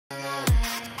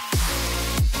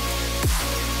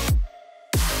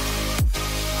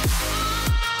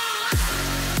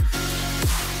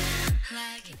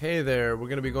Hey there, we're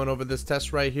going to be going over this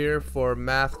test right here for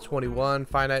Math 21,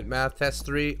 Finite Math Test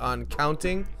 3 on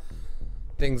counting.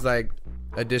 Things like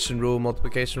addition rule,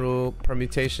 multiplication rule,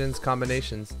 permutations,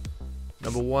 combinations.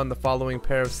 Number 1, the following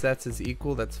pair of sets is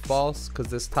equal. That's false because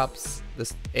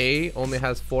this A only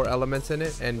has 4 elements in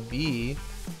it and B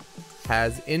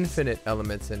has infinite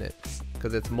elements in it.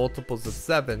 Because it's multiples of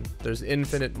 7. There's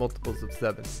infinite multiples of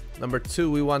 7. Number 2,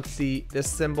 we want this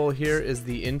symbol here is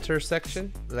the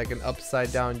intersection. Like an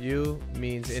upside down U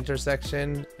means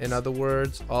intersection. In other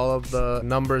words, all of the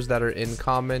numbers that are in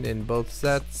common in both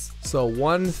sets. So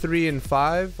 1, 3, and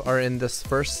 5 are in this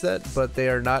first set, but they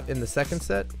are not in the second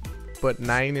set. But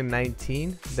 9 and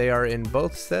 19, they are in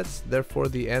both sets. Therefore,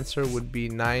 the answer would be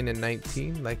 9 and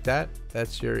 19, like that.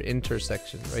 That's your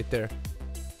intersection right there.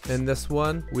 In this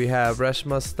one, we have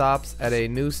Reshma stops at a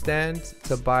newsstand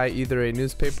to buy either a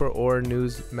newspaper or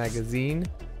news magazine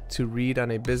to read on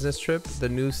a business trip. The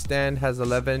newsstand has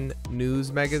 11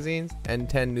 news magazines and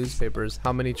 10 newspapers.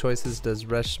 How many choices does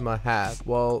Reshma have?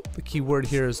 Well, the key word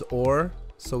here is or,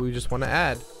 so we just want to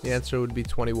add. The answer would be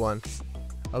 21.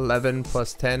 11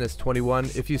 plus 10 is 21.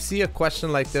 If you see a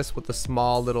question like this with a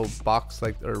small little box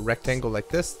or rectangle like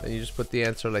this, then you just put the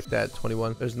answer like that,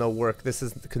 21. There's no work. This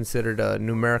is considered a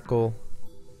numerical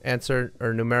answer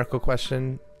or numerical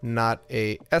question, not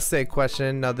a essay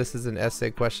question. Now this is an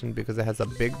essay question because it has a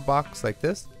big box like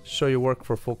this. Show your work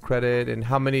for full credit. And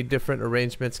how many different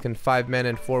arrangements can 5 men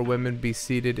and 4 women be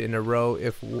seated in a row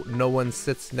if no one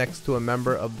sits next to a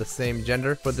member of the same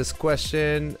gender? For this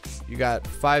question, you got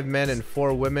 5 men and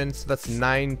 4 women, so that's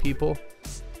 9 people.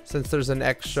 Since there's an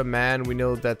extra man, we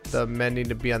know that the men need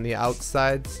to be on the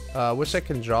outsides. Wish I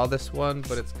can draw this one,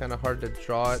 but it's kind of hard to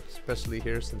draw it, especially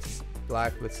here since it's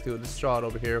black. Let's draw it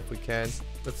over here if we can.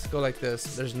 Let's go like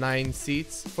this. There's 9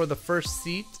 seats. For the first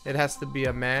seat, it has to be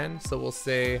a man. So we'll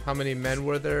say, how many men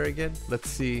were there again? Let's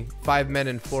see, 5 men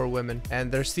and 4 women.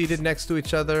 And they're seated next to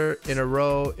each other in a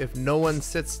row if no one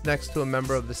sits next to a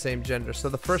member of the same gender. So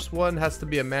the first one has to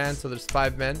be a man, so there's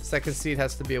 5 men. Second seat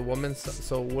has to be a woman.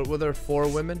 So what were there? 4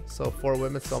 women. So 4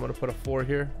 women. So I'm going to put a 4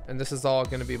 here. And this is all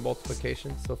going to be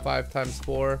multiplication. So 5 times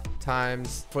 4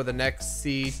 times for the next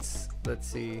seat. Let's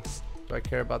see. Do I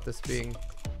care about this being...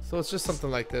 So it's just something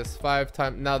like this. 5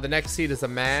 times... Now the next seat is a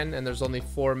man and there's only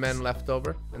 4 men left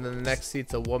over. And then the next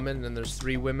seat's a woman and there's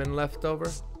 3 women left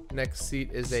over. Next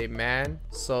seat is a man.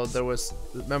 So there was...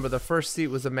 Remember, the first seat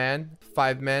was a man,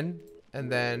 5 men.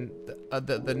 And then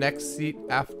the next seat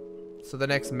after... So the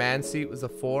next man seat was a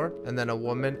 4 and then a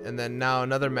woman. And then now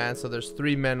another man. So there's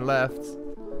 3 men left.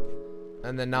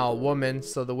 And then now a woman.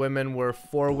 So the women were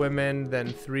 4 women, then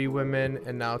 3 women,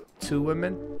 and now 2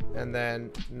 women. And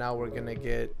then now we're gonna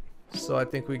get... So I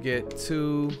think we get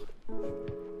 2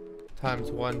 times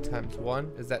 1 times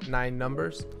 1. Is that 9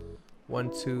 numbers?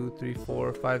 1, 2, 3,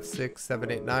 4, 5, 6,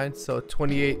 7, 8, 9. So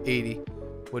 2880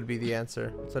 would be the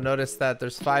answer. So notice that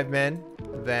there's 5 men,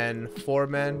 then 4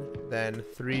 men, then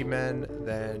 3 men,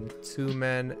 then 2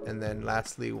 men, and then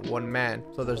lastly 1 man.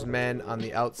 So there's men on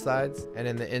the outsides, and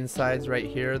in the insides right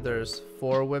here there's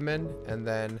 4 women, and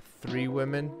then 3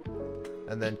 women,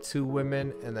 and then 2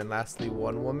 women, and then lastly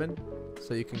 1 woman.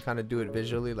 So you can kind of do it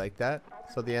visually like that.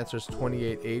 So the answer is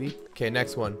 2880. Okay,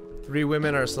 next one. 3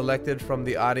 women are selected from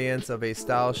the audience of a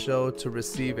style show to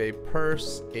receive a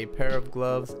purse, a pair of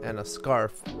gloves, and a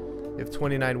scarf. If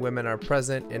 29 women are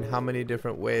present, in how many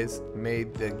different ways may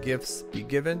the gifts be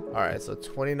given? All right, so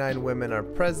 29 women are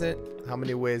present. How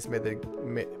many ways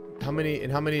in how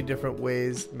many different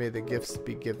ways may the gifts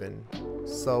be given?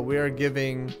 So we are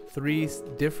giving 3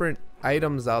 different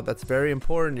items out. That's very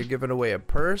important. You're giving away a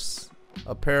purse,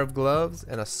 a pair of gloves,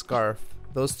 and a scarf.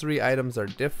 Those 3 items are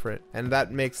different, and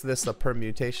that makes this a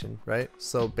permutation, right?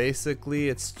 So basically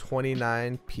it's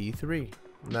 29p3.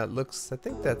 And that looks, I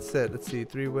think that's it. Let's see,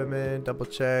 3 women, double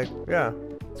check. Yeah,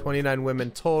 29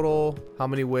 women total. How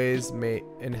many ways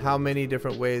in how many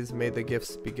different ways may the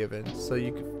gifts be given? So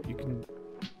you can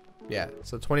yeah,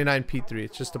 so 29p3.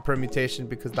 It's just a permutation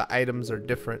because the items are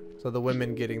different. So the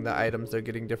women getting the items, they're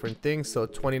getting different things. So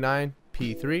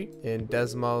 29p3. In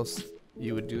Desmos,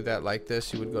 you would do that like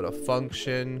this. You would go to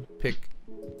function, pick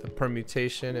the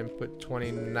permutation, and put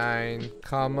 29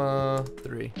 comma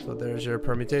 3. So there's your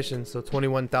permutation. So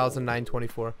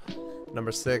 21,924.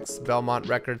 Number 6, Belmont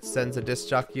Records sends a disc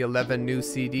jockey 11 new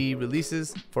CD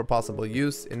releases for possible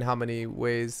use. In how many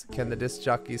ways can the disc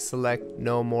jockey select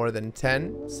no more than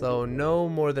 10? So no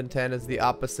more than 10 is the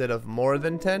opposite of more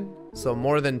than 10. So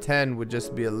more than 10 would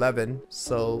just be 11.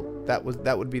 So that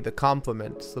would be the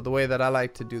complement. So the way that I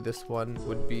like to do this one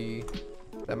would be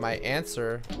that my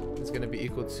answer is going to be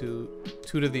equal to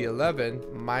 2 to the 11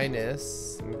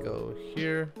 minus, let me go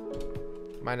here,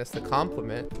 minus the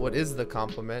complement. What is the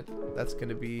complement? That's going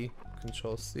to be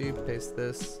Control C, paste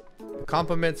this. The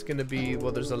complement's going to be,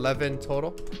 well, there's 11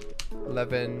 total.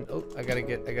 11. Oh, I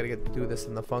gotta do this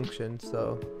in the function.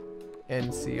 So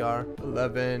NCR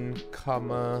 11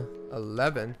 comma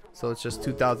 11, so it's just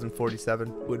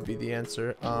 2047 would be the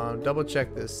answer. Double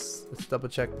check this. Let's double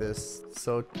check this.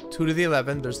 So 2 to the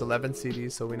 11, there's 11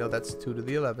 CDs, so we know that's 2 to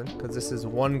the 11 because this is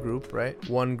one group, right?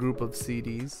 One group of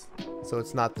CDs. So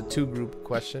it's not the two group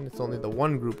question, it's only the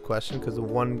one group question because of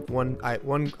one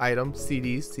item,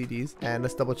 CDs. And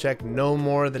let's double check. No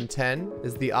more than 10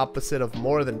 is the opposite of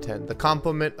more than 10. The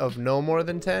complement of no more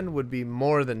than 10 would be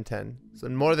more than 10. So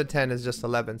more than 10 is just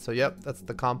 11. So yep, that's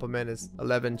the complement is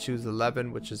 11, choose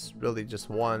 11, which is really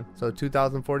just 1. So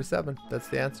 2047, that's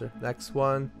the answer. Next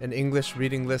one, an English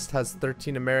reading list has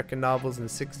 13 American novels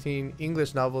and 16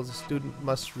 English novels. A student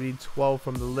must read 12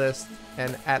 from the list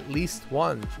and at least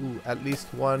one. At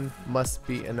least one must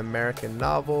be an American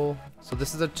novel. So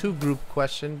this is a two group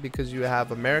question because you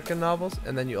have American novels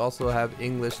and then you also have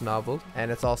English novels,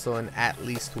 and it's also an at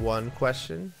least one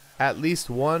question. At least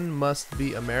one must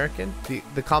be American.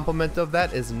 The complement of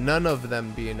that is none of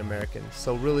them being American.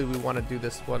 So really we want to do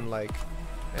this one like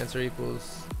answer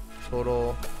equals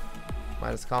total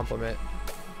minus complement.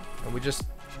 And we just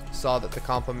saw that the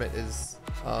complement is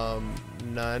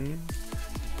none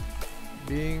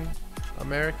being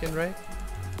American, right?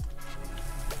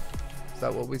 Is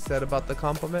that what we said about the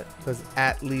complement? Because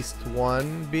at least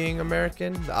one being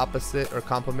American, the opposite or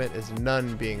complement is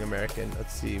none being American.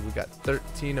 Let's see, we got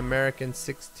 13 American,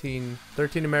 16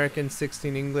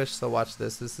 English. So watch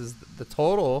this. This is the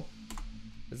total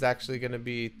is actually going to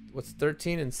be, what's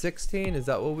 13 and 16? Is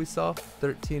that what we saw?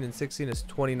 13 and 16 is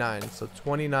 29. So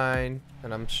 29,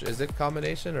 and I'm sure, is it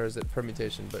combination or is it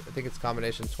permutation? But I think it's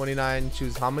combination. 29,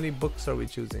 choose how many books are we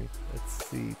choosing? Let's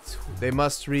see. They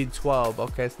must read 12.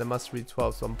 Okay, so they must read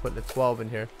 12. So I'm putting a 12 in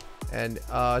here. And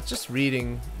it's just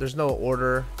reading. There's no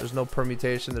order. There's no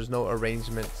permutation. There's no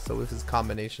arrangement. So this is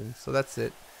combination. So that's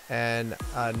it. And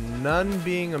none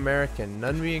being American.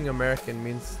 None being American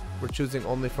means we're choosing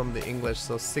only from the English.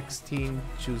 So 16,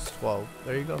 choose 12.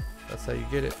 There you go. That's how you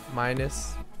get it.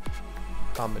 Minus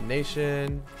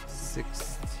combination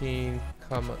 16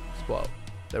 comma 12.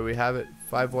 There we have it.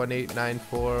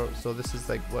 51894. So this is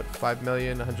like what,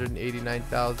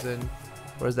 5,189,000.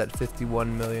 Or is that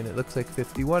 51 million? It looks like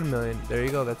 51 million. There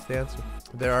you go. That's the answer.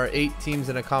 There are 8 teams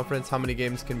in a conference. How many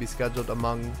games can be scheduled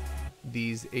among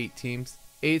these 8 teams?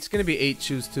 It's going to be 8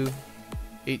 choose 2.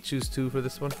 8 choose 2 for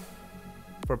this one.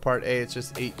 For part A, it's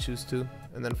just 8 choose 2.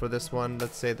 And then for this one,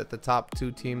 let's say that the top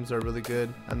 2 teams are really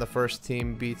good and the first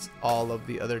team beats all of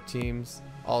the other teams.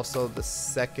 Also, the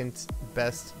second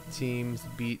best teams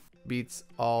beats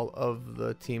all of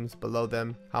the teams below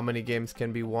them. How many games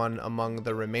can be won among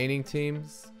the remaining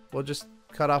teams? We'll just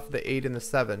cut off the 8 and the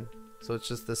 7. So it's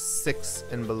just the 6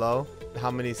 and below.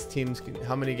 How many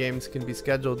games can be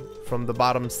scheduled from the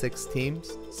bottom 6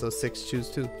 teams? So 6 choose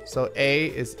 2. So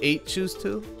A is 8 choose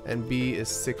 2 and B is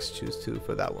 6 choose 2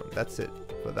 for that one. That's it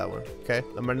for that one. Okay.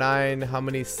 Number 9, how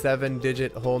many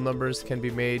 7-digit whole numbers can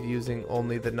be made using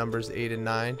only the numbers 8 and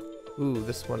 9? Ooh,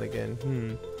 this one again.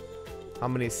 How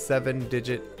many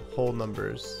 7-digit whole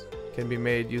numbers can be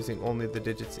made using only the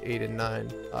digits 8 and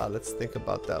 9? Let's think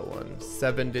about that one.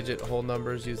 7-digit whole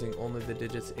numbers using only the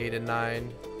digits 8 and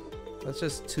 9. That's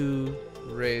just 2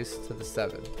 raised to the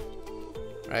 7,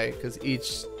 right? Because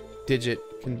each digit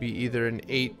can be either an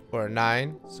 8 or a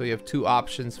 9. So you have 2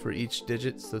 options for each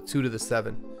digit. So 2 to the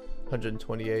 7,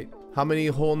 128. How many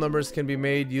whole numbers can be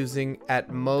made using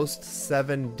at most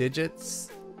 7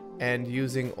 digits and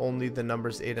using only the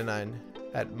numbers 8 and 9?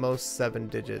 At most 7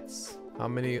 digits. How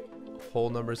many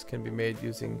whole numbers can be made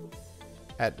using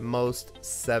at most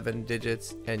 7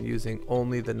 digits and using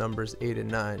only the numbers 8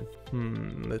 and 9?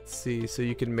 Let's see. So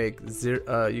you can make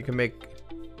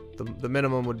the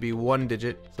minimum would be 1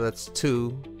 digit, so that's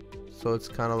 2. So it's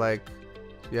kind of like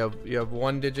you have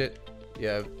 1 digit, you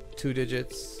have 2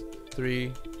 digits,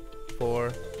 3, 4,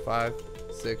 5,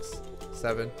 6,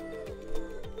 7.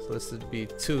 So this would be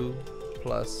 2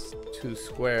 plus 2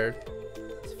 squared.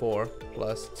 4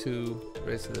 plus 2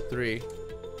 raised to the 3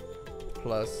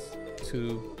 plus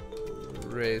 2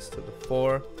 raised to the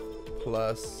 4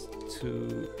 plus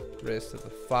 2 raised to the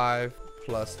 5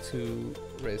 plus 2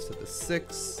 raised to the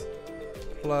 6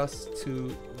 plus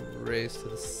 2 raised to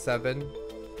the 7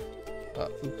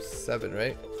 oops, 7,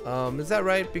 right? Is that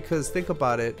right? Because think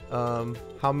about it.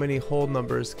 How many whole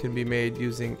numbers can be made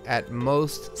using at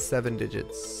most 7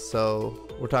 digits? So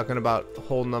we're talking about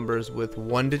whole numbers with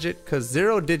 1 digit, because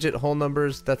 0-digit whole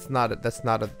numbers, that's not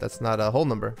a whole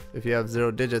number. If you have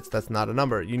 0 digits, that's not a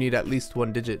number. You need at least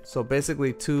 1 digit. So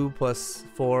basically 2 plus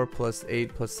 4 plus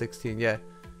 8 plus 16. Yeah,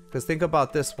 because think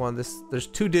about this one. There's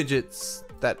 2 digits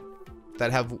that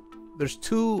have. There's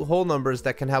 2 whole numbers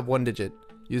that can have 1 digit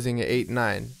using an 8 and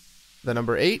 9. The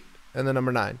number 8 and the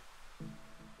number 9.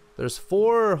 There's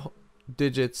 4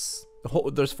 digits.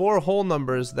 There's 4 whole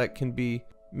numbers that can be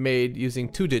made using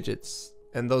 2 digits,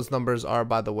 and those numbers are,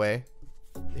 by the way,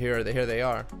 here they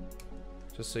are,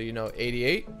 just so you know: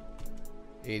 88,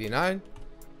 89,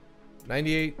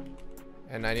 98,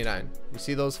 and 99. You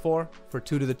see those 4 for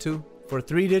 2 to the 2? For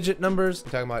 3-digit numbers,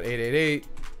 we're talking about 888,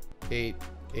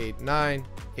 889,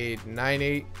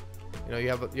 898. You know, you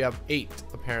have 8.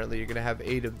 Apparently you're gonna have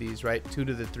 8 of these, right? 2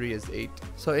 to the 3 is 8.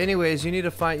 So anyways, you need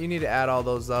to add all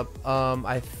those up.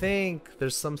 I think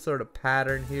there's some sort of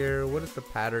pattern here. What is the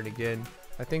pattern again?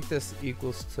 I think this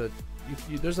equals to,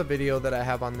 there's a video that I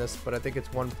have on this, but I think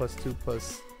it's 1 plus 2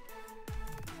 plus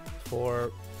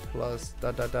 4 plus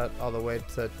dot dot dot all the way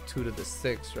to 2 to the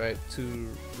 6, right? 2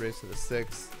 raised to the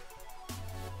 6.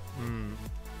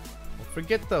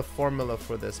 Forget the formula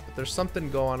for this, but there's something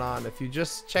going on. If you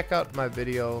just check out my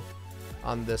video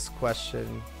on this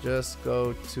question, just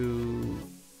go to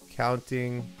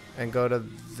counting and go to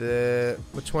the,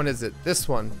 which one is it? This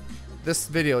one, this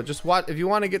video. Just watch. If you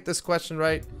want to get this question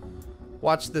right,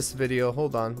 watch this video.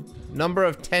 Hold on. Number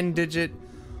of 10-digit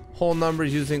whole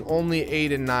numbers using only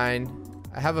 8 and 9.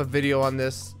 I have a video on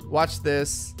this. Watch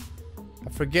this. I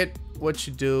forget what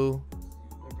you do,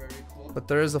 but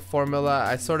there is a formula.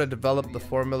 I sort of developed the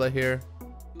formula here.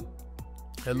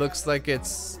 It looks like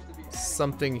it's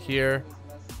something here,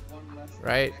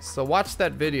 right? So watch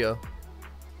that video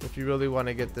if you really want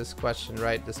to get this question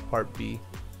right, this part B.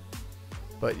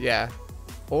 But yeah,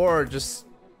 or just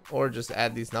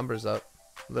add these numbers up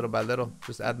little by little.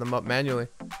 Just add them up manually.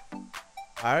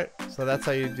 All right, so that's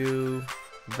how you do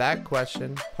that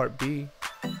question, part B.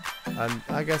 And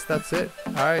I guess that's it.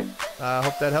 All right, I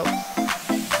hope that helps.